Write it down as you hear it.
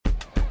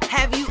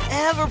Have you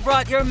ever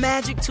brought your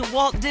magic to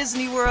Walt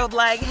Disney World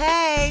like,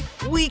 hey,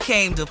 we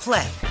came to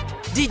play?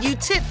 Did you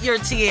tip your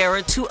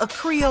tiara to a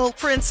Creole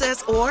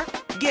princess or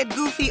get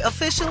goofy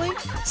officially?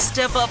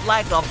 Step up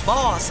like a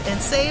boss and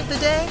save the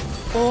day?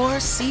 Or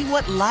see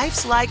what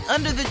life's like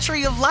under the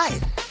tree of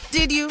life?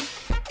 Did you?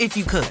 If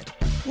you could.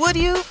 Would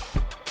you?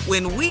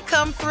 When we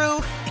come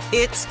through,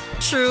 it's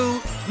true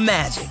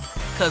magic.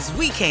 'Cause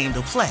we came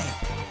to play.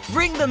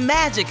 Bring the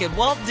magic at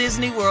Walt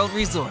Disney World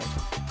Resort.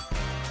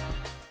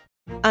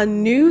 A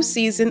new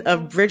season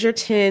of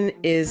Bridgerton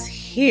is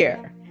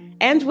here.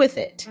 And with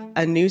it,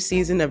 a new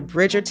season of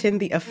Bridgerton,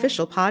 the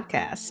official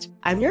podcast.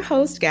 I'm your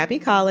host, Gabby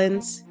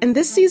Collins, and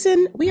this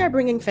season, we are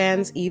bringing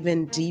fans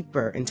even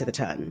deeper into the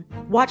ton.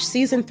 Watch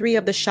season 3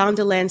 of the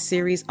Shondaland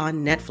series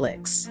on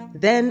Netflix.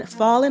 Then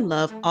fall in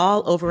love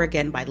all over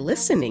again by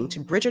listening to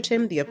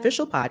Bridgerton, the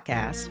official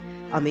podcast,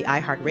 on the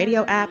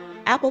iHeartRadio app,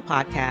 Apple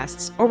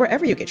Podcasts, or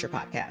wherever you get your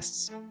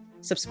podcasts.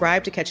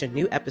 Subscribe to catch a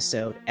new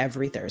episode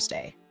every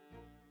Thursday.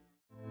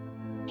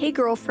 Hey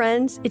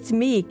girlfriends, it's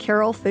me,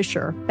 Carol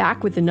Fisher,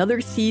 back with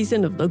another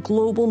season of the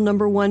global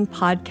 #1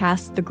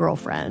 podcast, The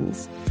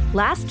Girlfriends.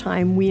 Last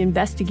time, we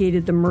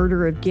investigated the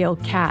murder of Gail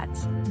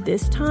Katz.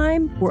 This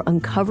time, we're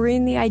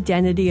uncovering the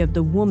identity of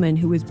the woman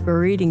who was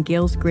buried in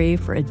Gail's grave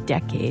for a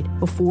decade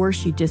before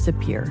she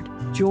disappeared.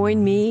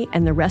 Join me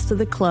and the rest of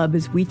the club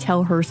as we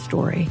tell her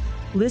story.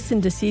 Listen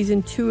to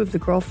Season 2 of The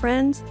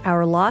Girlfriends,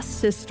 Our Lost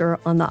Sister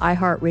on the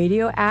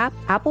iHeartRadio app,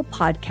 Apple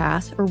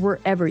Podcasts, or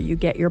wherever you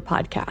get your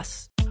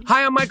podcasts.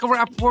 Hi, I'm Michael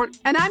Rappaport.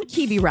 And I'm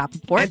Kibi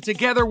Rappaport. And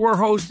together we're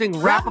hosting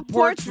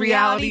Rappaport's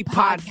Reality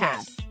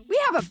Podcast. We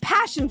have a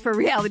passion for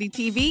reality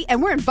TV,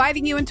 and we're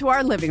inviting you into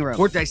our living room.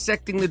 We're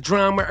dissecting the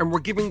drama, and we're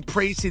giving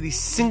praise to the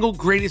single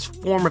greatest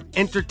form of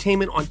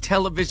entertainment on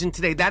television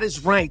today. That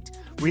is right.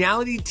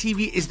 Reality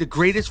TV is the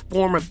greatest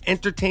form of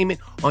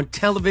entertainment on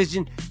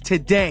television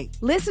today.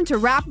 Listen to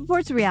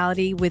Rappaport's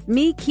Reality with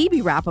me,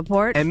 Kibi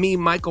Rappaport. And me,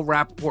 Michael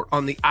Rappaport,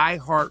 on the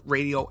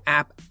iHeartRadio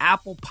app,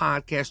 Apple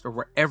Podcast, or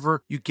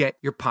wherever you get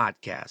your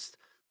podcast.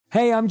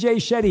 Hey, I'm Jay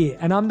Shetty,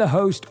 and I'm the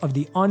host of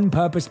the On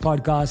Purpose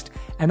podcast,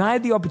 and I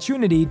had the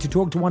opportunity to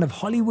talk to one of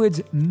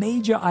Hollywood's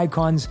major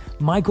icons,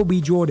 Michael B.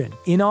 Jordan.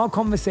 In our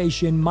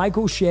conversation,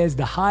 Michael shares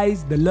the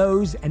highs, the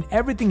lows, and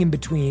everything in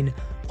between,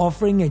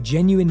 offering a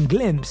genuine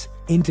glimpse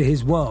into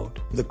his world.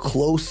 The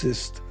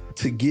closest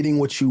to getting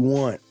what you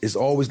want is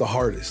always the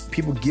hardest.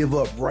 People give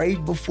up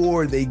right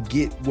before they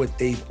get what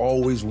they've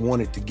always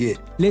wanted to get.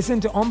 Listen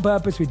to On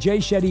Purpose with Jay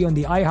Shetty on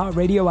the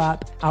iHeartRadio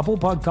app, Apple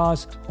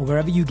Podcasts, or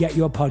wherever you get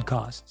your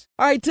podcasts.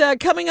 All right,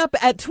 coming up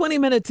at 20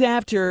 minutes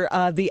after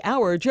the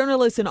hour,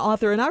 journalist and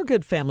author and our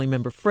good family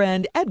member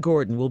friend, Ed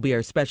Gordon, will be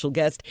our special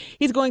guest.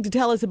 He's going to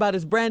tell us about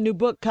his brand new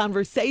book,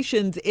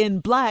 Conversations in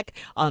Black,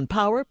 on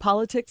power,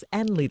 politics,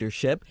 and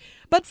leadership.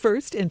 But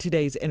first, in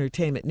today's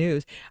entertainment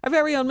news, our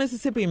very own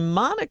Mississippi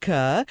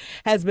Monica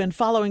has been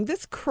following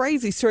this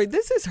crazy story.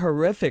 This is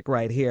horrific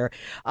right here.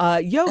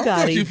 Yo Gotti. I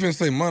thought you finna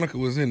say Monica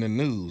was in the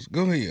news.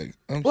 Go ahead.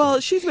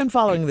 She's been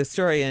following the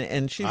story,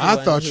 and she's.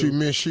 I thought you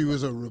meant she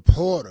was a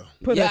reporter.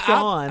 Put us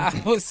on.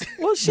 Well,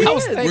 she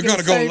is. We're going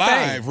to go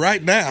live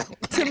right now.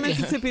 To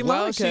Mississippi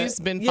Monica. Well, she's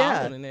been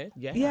following it.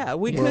 Yeah,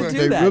 we could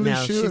do that now. They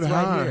really should She's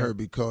hire right her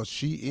because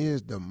she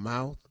is the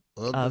mouth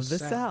of the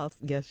South.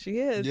 Yes, she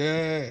is.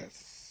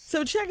 Yes.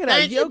 So check it out.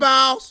 Thank you,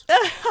 boss.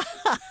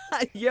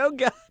 Yo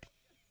Gotti.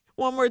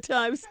 One more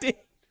time, Steve.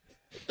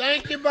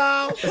 Thank you,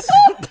 boss.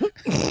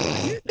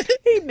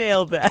 He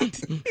nailed that.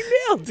 He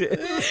nailed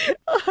it.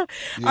 All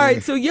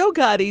right, so Yo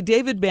Gotti,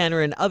 David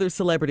Banner, and other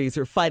celebrities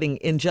are fighting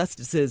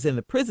injustices in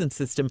the prison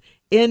system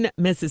in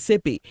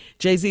Mississippi.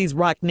 Jay-Z's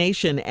Rock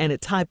Nation and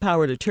its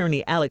high-powered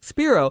attorney Alex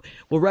Spiro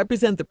will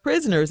represent the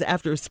prisoners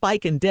after a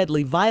spike in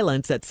deadly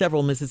violence at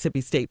several Mississippi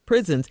state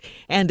prisons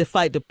and to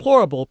fight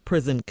deplorable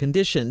prison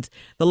conditions.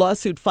 The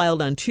lawsuit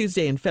filed on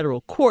Tuesday in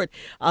federal court.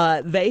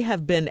 There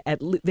have been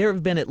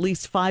at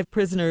least 5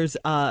 prisoners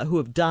who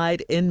have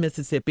died in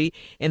Mississippi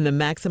in the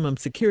maximum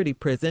security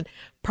prison.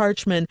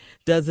 Parchman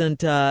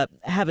doesn't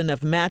have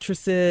enough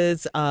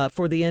mattresses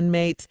for the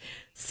inmates.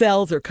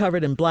 Cells are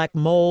covered in black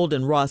mold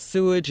and raw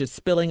sewage is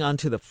spilling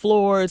onto the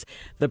floors.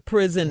 The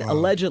prison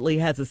allegedly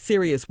has a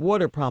serious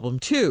water problem,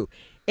 too.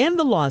 In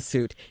the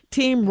lawsuit,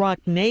 Team Rock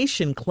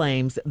Nation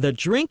claims the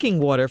drinking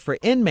water for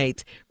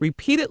inmates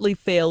repeatedly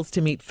fails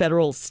to meet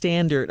federal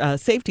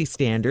safety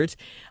standards.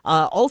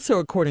 Also,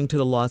 according to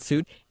the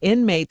lawsuit,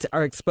 inmates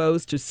are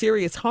exposed to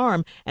serious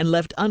harm and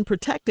left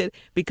unprotected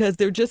because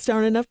there just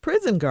aren't enough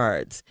prison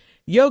guards.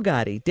 Yo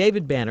Gotti,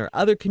 David Banner,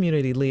 other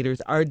community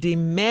leaders are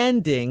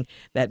demanding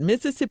that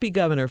Mississippi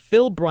Governor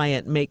Phil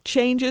Bryant make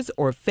changes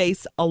or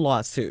face a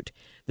lawsuit.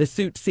 The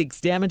suit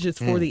seeks damages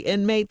for the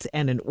inmates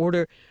and an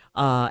order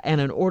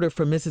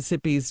from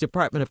Mississippi's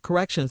Department of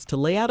Corrections to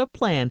lay out a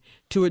plan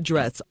to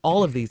address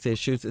all of these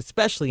issues,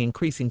 especially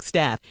increasing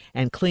staff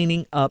and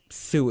cleaning up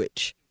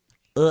sewage.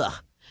 Yo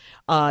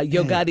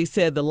Gotti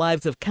said the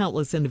lives of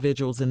countless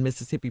individuals in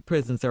Mississippi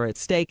prisons are at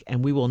stake,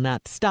 and we will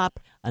not stop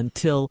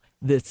until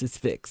this is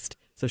fixed.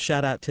 So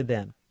shout out to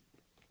them.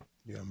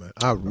 Yeah, man.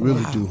 I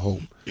really do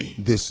hope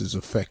this is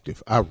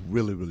effective. I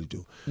really, really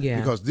do. Yeah.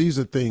 Because these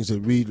are things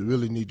that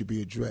really need to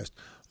be addressed.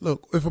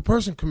 Look, if a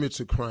person commits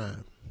a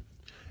crime,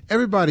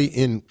 everybody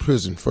in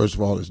prison, first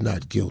of all, is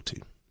not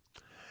guilty.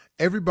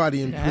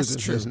 Everybody in prison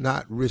has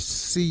not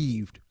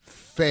received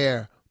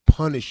fair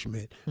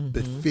punishment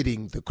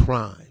befitting the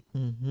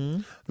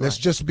crime. Let's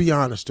just be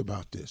honest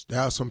about this. There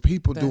are some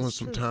people doing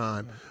some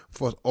time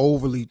for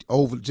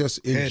just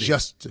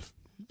injustice.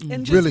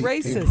 And really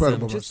just racism,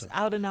 incredible. just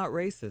out and out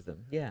racism.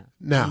 Yeah.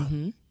 Now,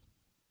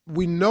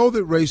 we know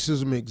that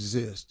racism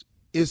exists.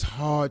 It's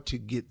hard to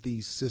get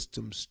these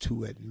systems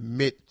to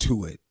admit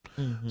to it.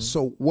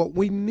 So what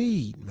we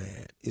need,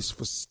 man, is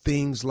for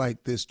things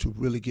like this to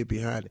really get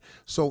behind it.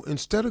 So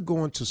instead of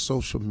going to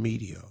social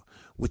media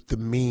with the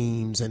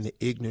memes and the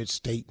ignorant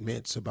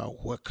statements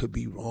about what could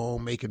be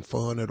wrong, making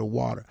fun of the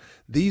water,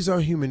 these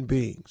are human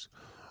beings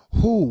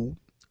who,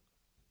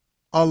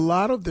 a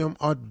lot of them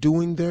are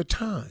doing their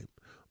time,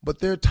 but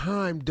their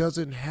time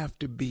doesn't have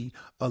to be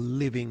a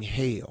living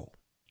hell.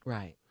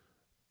 Right.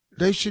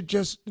 They should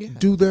just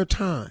do their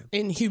time.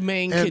 In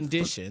humane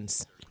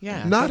conditions.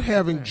 Not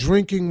having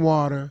drinking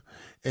water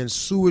and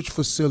sewage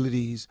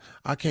facilities.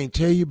 I can't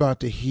tell you about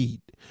the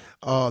heat,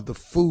 the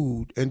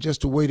food, and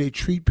just the way they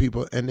treat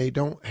people, and they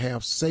don't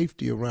have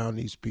safety around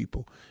these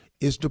people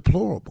is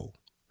deplorable.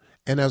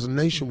 And as a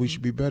nation, we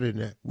should be better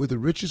than that. We're the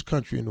richest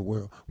country in the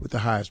world with the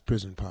highest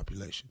prison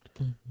population.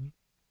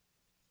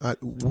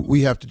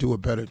 We have to do a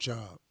better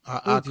job.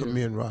 I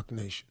commend Rock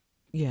Nation.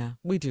 Yeah,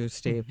 we do,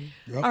 Steve.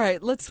 All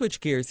right, let's switch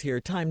gears here.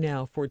 Time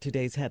now for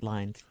today's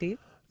headlines. Steve?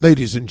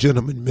 Ladies and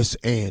gentlemen, Miss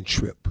Ann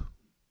Tripp.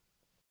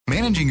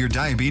 Managing your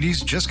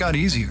diabetes just got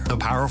easier. The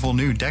powerful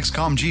new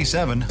Dexcom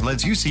G7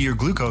 lets you see your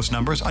glucose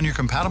numbers on your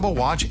compatible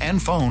watch and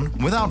phone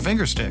without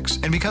finger sticks.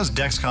 And because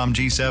Dexcom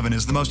G7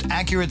 is the most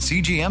accurate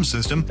CGM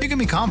system, you can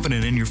be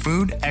confident in your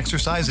food,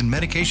 exercise, and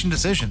medication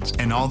decisions.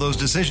 And all those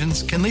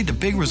decisions can lead to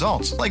big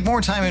results, like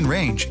more time in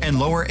range and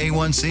lower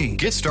A1C.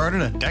 Get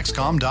started at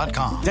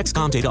Dexcom.com.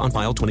 Dexcom data on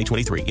file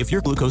 2023. If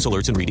your glucose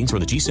alerts and readings from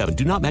the G7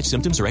 do not match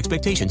symptoms or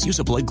expectations, use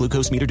a blood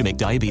glucose meter to make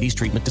diabetes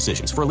treatment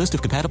decisions. For a list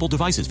of compatible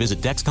devices,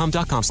 visit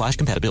Dexcom.com/compatibility.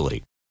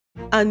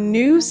 A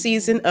new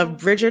season of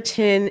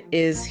Bridgerton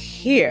is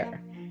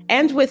here.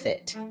 And with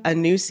it, a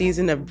new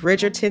season of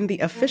Bridgerton, the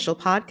official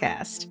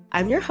podcast.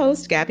 I'm your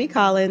host, Gabby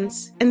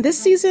Collins. And this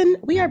season,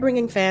 we are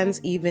bringing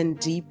fans even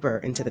deeper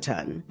into the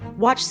ton.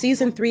 Watch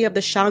season 3 of the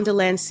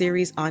Shondaland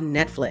series on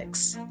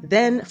Netflix.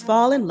 Then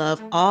fall in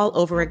love all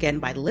over again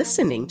by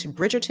listening to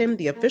Bridgerton,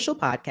 the official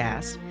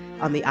podcast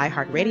on the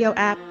iHeartRadio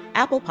app,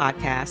 Apple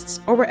Podcasts,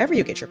 or wherever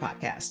you get your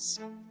podcasts.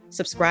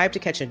 Subscribe to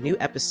catch a new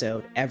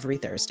episode every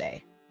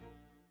Thursday.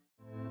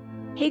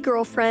 Hey,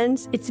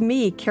 girlfriends, it's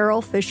me,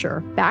 Carol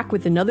Fisher, back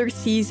with another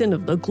season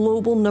of the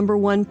global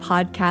 #1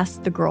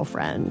 podcast, The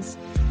Girlfriends.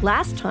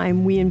 Last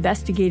time, we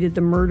investigated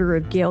the murder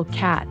of Gail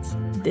Katz.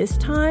 This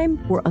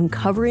time, we're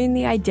uncovering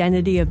the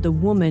identity of the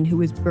woman who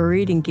was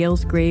buried in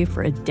Gail's grave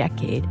for a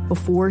decade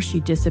before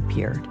she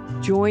disappeared.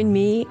 Join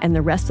me and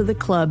the rest of the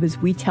club as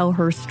we tell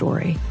her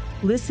story.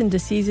 Listen to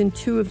Season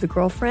 2 of The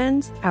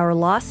Girlfriends, Our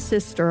Lost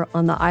Sister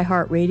on the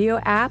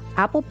iHeartRadio app,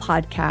 Apple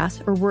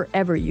Podcasts, or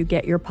wherever you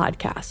get your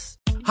podcasts.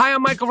 Hi,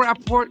 I'm Michael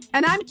Rappaport.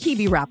 And I'm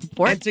Kibi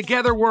Rappaport. And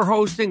together we're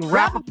hosting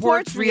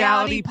Rappaport's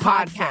Reality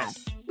Podcast.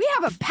 We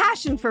have a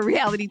passion for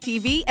reality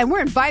TV, and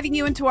we're inviting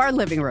you into our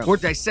living room. We're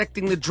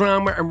dissecting the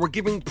drama, and we're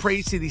giving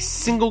praise to the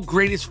single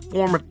greatest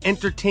form of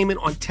entertainment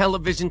on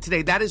television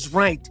today. That is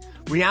right.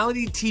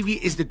 Reality TV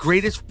is the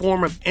greatest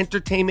form of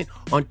entertainment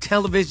on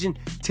television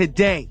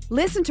today.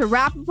 Listen to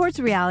Rappaport's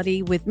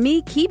Reality with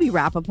me, Kibi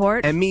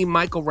Rappaport. And me,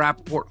 Michael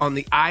Rappaport, on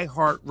the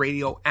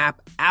iHeartRadio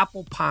app,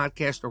 Apple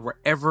Podcast, or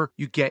wherever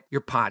you get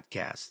your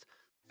podcast.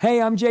 Hey,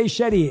 I'm Jay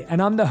Shetty,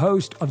 and I'm the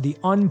host of the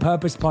On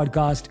Purpose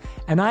podcast,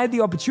 and I had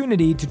the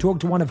opportunity to talk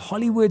to one of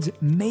Hollywood's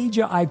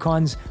major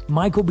icons,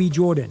 Michael B.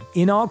 Jordan.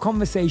 In our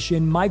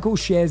conversation, Michael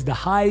shares the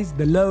highs,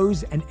 the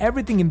lows, and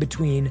everything in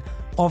between,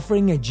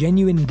 offering a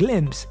genuine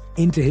glimpse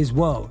into his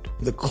world.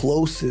 The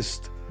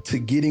closest to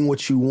getting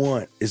what you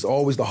want is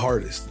always the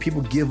hardest.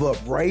 People give up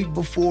right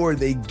before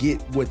they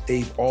get what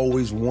they've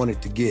always wanted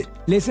to get.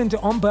 Listen to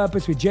On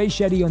Purpose with Jay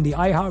Shetty on the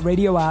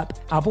iHeartRadio app,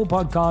 Apple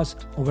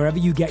Podcasts, or wherever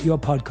you get your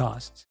podcasts.